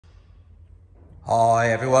Hi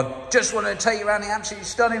everyone, just wanted to take you around the absolutely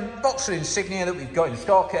stunning Vauxhall Insignia that we've got in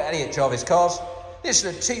stock at Elliott Jarvis Cars. This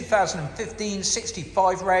is a 2015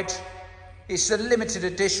 65 reg. It's a limited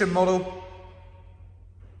edition model.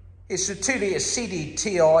 It's a 2-litre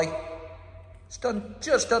CDTI. It's done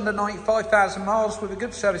just under 95,000 miles with a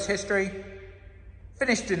good service history.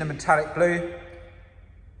 Finished in a metallic blue.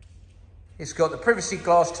 It's got the privacy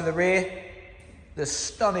glass to the rear, the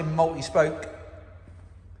stunning multi-spoke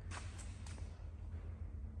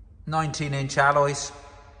 19-inch alloys.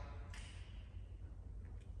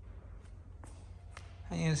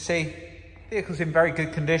 And you can see the vehicle's in very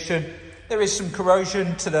good condition. There is some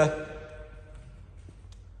corrosion to the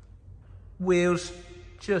wheels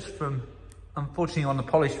just from, unfortunately, on the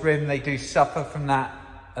polished rim, they do suffer from that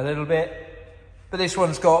a little bit. But this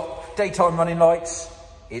one's got daytime running lights.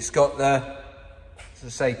 It's got the, as I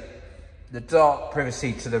say, the dark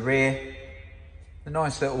privacy to the rear, the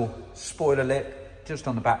nice little spoiler lip just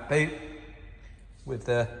on the back boot with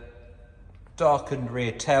the darkened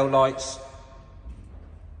rear tail lights,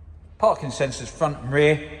 parking sensors front and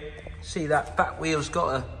rear. See that back wheel's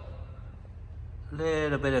got a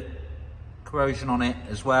little bit of corrosion on it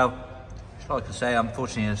as well, which, like I say,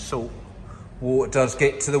 unfortunately the salt water does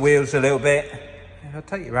get to the wheels a little bit. If I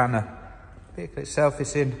take you around the vehicle itself,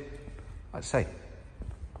 it's in, like I say,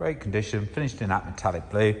 great condition, finished in that metallic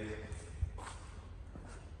blue.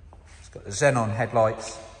 Got the xenon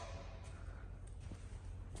headlights.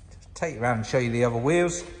 Just take you around and show you the other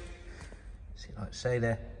wheels. See, like I say,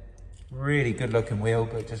 they're really good looking wheel,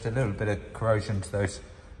 but just a little bit of corrosion to those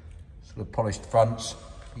sort of polished fronts.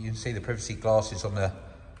 You can see the privacy glasses on the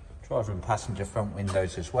driver and passenger front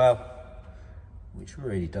windows as well, which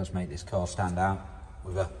really does make this car stand out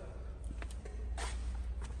with a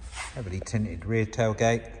heavily tinted rear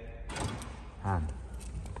tailgate. And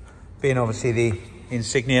being obviously the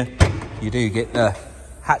Insignia, you do get the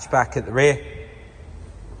hatchback at the rear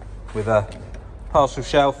with a parcel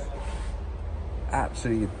shelf.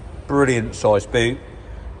 Absolutely brilliant size boot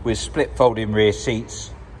with split folding rear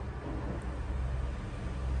seats.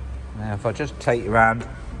 Now if I just take you around,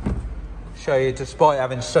 show you, despite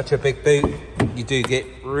having such a big boot, you do get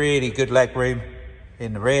really good leg room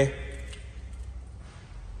in the rear.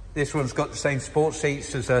 This one's got the same sport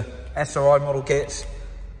seats as a SRI model gets.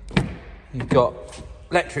 You've got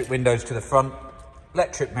electric windows to the front,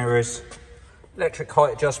 electric mirrors, electric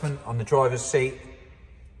height adjustment on the driver's seat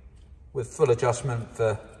with full adjustment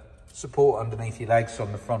for support underneath your legs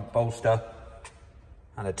on the front bolster,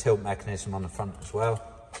 and a tilt mechanism on the front as well.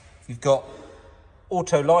 You've got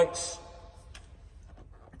auto lights,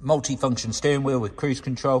 multi-function steering wheel with cruise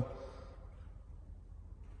control,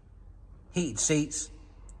 heated seats,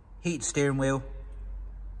 heated steering wheel,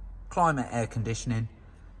 climate air conditioning,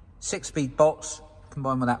 6-speed box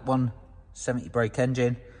combined with that 170 brake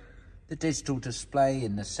engine, the digital display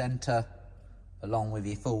in the centre, along with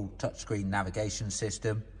your full touchscreen navigation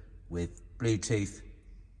system with Bluetooth,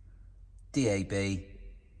 DAB,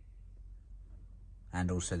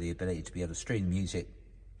 and also the ability to be able to stream music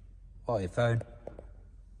via your phone.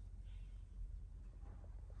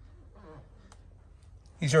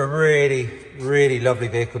 These are a really, really lovely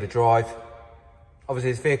vehicle to drive.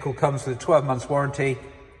 Obviously, this vehicle comes with a 12 months warranty,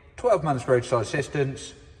 12 months roadside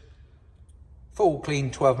assistance, full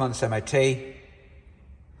clean 12 months MOT, and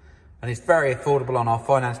it's very affordable on our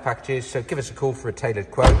finance packages, so give us a call for a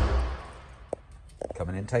tailored quote. Come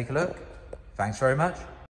in and take a look. Thanks very much.